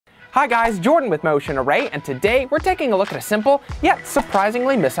Hi guys, Jordan with Motion Array, and today we're taking a look at a simple, yet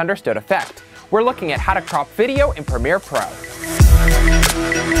surprisingly misunderstood effect. We're looking at how to crop video in Premiere Pro.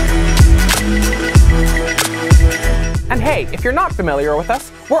 And hey, if you're not familiar with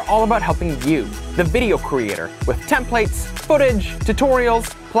us, we're all about helping you, the video creator, with templates, footage, tutorials,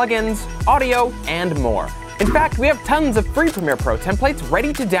 plugins, audio, and more. In fact, we have tons of free Premiere Pro templates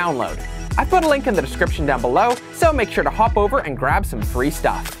ready to download. I put a link in the description down below, so make sure to hop over and grab some free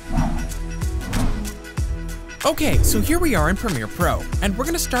stuff. Okay, so here we are in Premiere Pro, and we're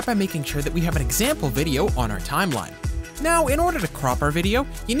going to start by making sure that we have an example video on our timeline. Now, in order to crop our video,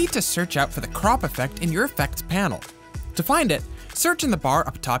 you need to search out for the crop effect in your effects panel. To find it, search in the bar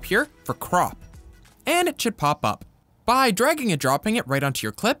up top here for crop, and it should pop up. By dragging and dropping it right onto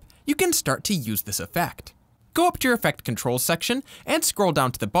your clip, you can start to use this effect. Go up to your effect controls section and scroll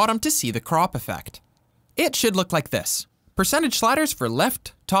down to the bottom to see the crop effect. It should look like this: percentage sliders for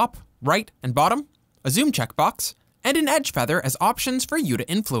left, top, right, and bottom, a zoom checkbox, and an edge feather as options for you to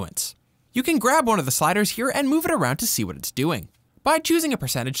influence. You can grab one of the sliders here and move it around to see what it's doing. By choosing a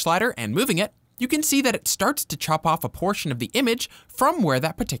percentage slider and moving it, you can see that it starts to chop off a portion of the image from where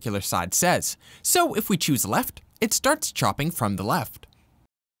that particular side says. So if we choose left, it starts chopping from the left.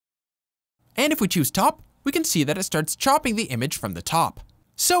 And if we choose top, we can see that it starts chopping the image from the top.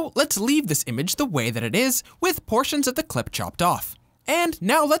 So let's leave this image the way that it is, with portions of the clip chopped off. And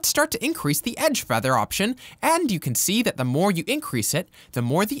now let's start to increase the edge feather option, and you can see that the more you increase it, the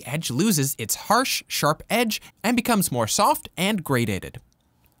more the edge loses its harsh, sharp edge and becomes more soft and gradated.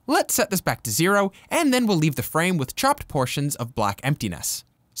 Let's set this back to 0, and then we'll leave the frame with chopped portions of black emptiness,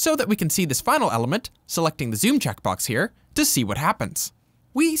 so that we can see this final element, selecting the zoom checkbox here, to see what happens.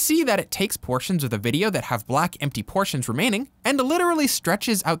 We see that it takes portions of the video that have black empty portions remaining and literally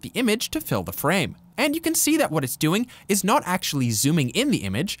stretches out the image to fill the frame. And you can see that what it's doing is not actually zooming in the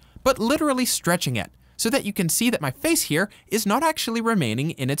image, but literally stretching it, so that you can see that my face here is not actually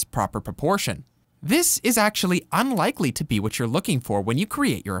remaining in its proper proportion. This is actually unlikely to be what you're looking for when you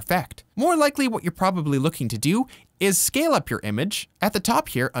create your effect. More likely what you're probably looking to do is scale up your image at the top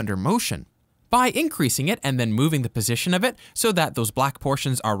here under motion. By increasing it and then moving the position of it so that those black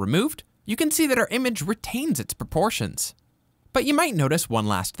portions are removed, you can see that our image retains its proportions. But you might notice one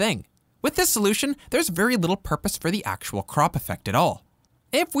last thing. With this solution, there's very little purpose for the actual crop effect at all.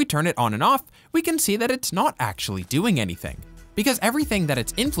 If we turn it on and off, we can see that it's not actually doing anything, because everything that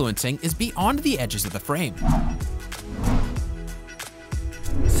it's influencing is beyond the edges of the frame.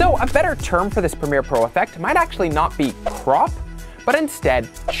 So a better term for this Premiere Pro effect might actually not be crop, but instead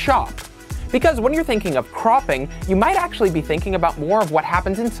chop. Because when you're thinking of cropping, you might actually be thinking about more of what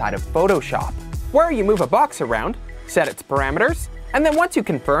happens inside of Photoshop, where you move a box around, set its parameters, and then once you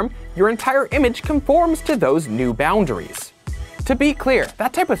confirm, your entire image conforms to those new boundaries. To be clear,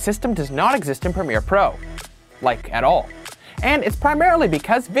 that type of system does not exist in Premiere Pro, like at all. And it's primarily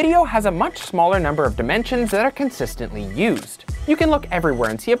because video has a much smaller number of dimensions that are consistently used. You can look everywhere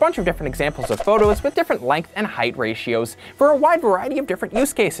and see a bunch of different examples of photos with different length and height ratios for a wide variety of different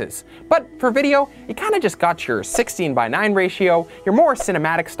use cases. But for video, you kind of just got your 16:9 ratio, your more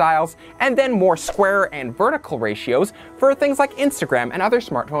cinematic styles, and then more square and vertical ratios for things like Instagram and other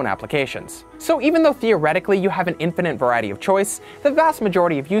smartphone applications. So even though theoretically you have an infinite variety of choice, the vast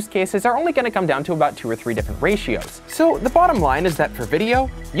majority of use cases are only going to come down to about 2 or 3 different ratios. So the bottom line is that for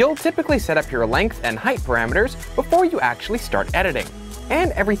video, you'll typically set up your length and height parameters before you actually start editing.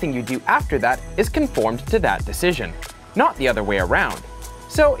 And everything you do after that is conformed to that decision, not the other way around.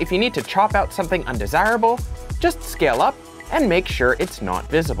 So if you need to chop out something undesirable, just scale up and make sure it's not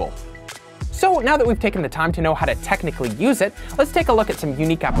visible. So now that we've taken the time to know how to technically use it, let's take a look at some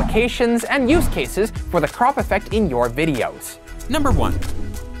unique applications and use cases for the crop effect in your videos. Number 1.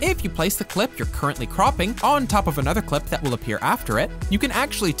 If you place the clip you're currently cropping on top of another clip that will appear after it, you can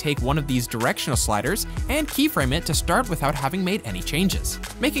actually take one of these directional sliders and keyframe it to start without having made any changes,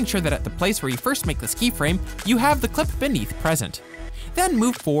 making sure that at the place where you first make this keyframe, you have the clip beneath present. Then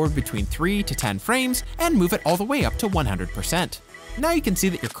move forward between 3 to 10 frames and move it all the way up to 100%. Now you can see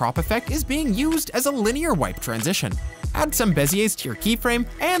that your crop effect is being used as a linear wipe transition. Add some Beziers to your keyframe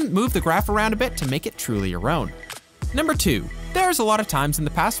and move the graph around a bit to make it truly your own. Number 2. There's a lot of times in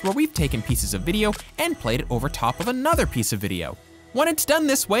the past where we've taken pieces of video and played it over top of another piece of video. When it's done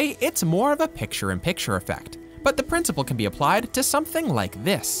this way, it's more of a picture-in-picture effect, but the principle can be applied to something like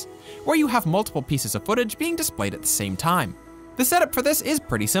this, where you have multiple pieces of footage being displayed at the same time. The setup for this is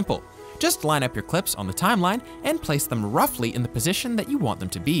pretty simple. Just line up your clips on the timeline and place them roughly in the position that you want them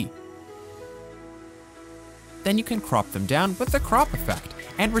to be. Then you can crop them down with the crop effect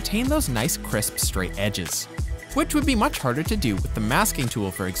and retain those nice crisp straight edges. which would be much harder to do with the masking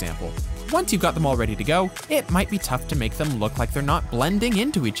tool, for example. Once you've got them all ready to go, it might be tough to make them look like they're not blending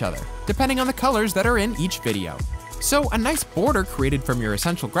into each other, depending on the colors that are in each video. So a nice border created from your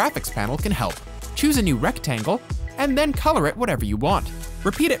Essential Graphics panel can help. Choose a new rectangle, and then color it whatever you want.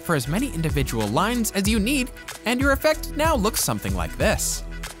 Repeat it for as many individual lines as you need, and your effect now looks something like this.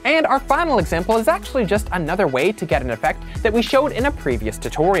 And our final example is actually just another way to get an effect that we showed in a previous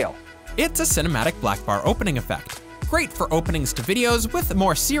tutorial. It's a cinematic black bar opening effect. Great for openings to videos with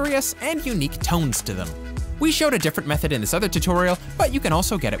more serious and unique tones to them. We showed a different method in this other tutorial, but you can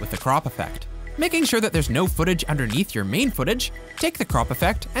also get it with the crop effect. Making sure that there's no footage underneath your main footage, take the crop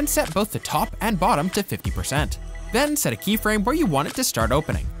effect and set both the top and bottom to 50%. Then set a keyframe where you want it to start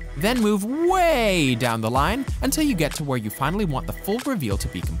opening. Then move way down the line until you get to where you finally want the full reveal to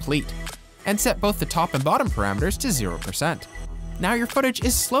be complete. And set both the top and bottom parameters to 0%. Now your footage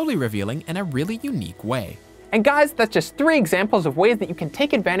is slowly revealing in a really unique way. And guys, that's just 3 examples of ways that you can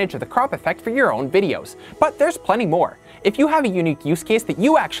take advantage of the crop effect for your own videos. But there's plenty more. If you have a unique use case that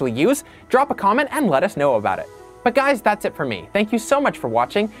you actually use, drop a comment and let us know about it. But guys, that's it for me. Thank you so much for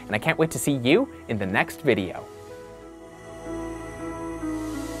watching, and I can't wait to see you in the next video.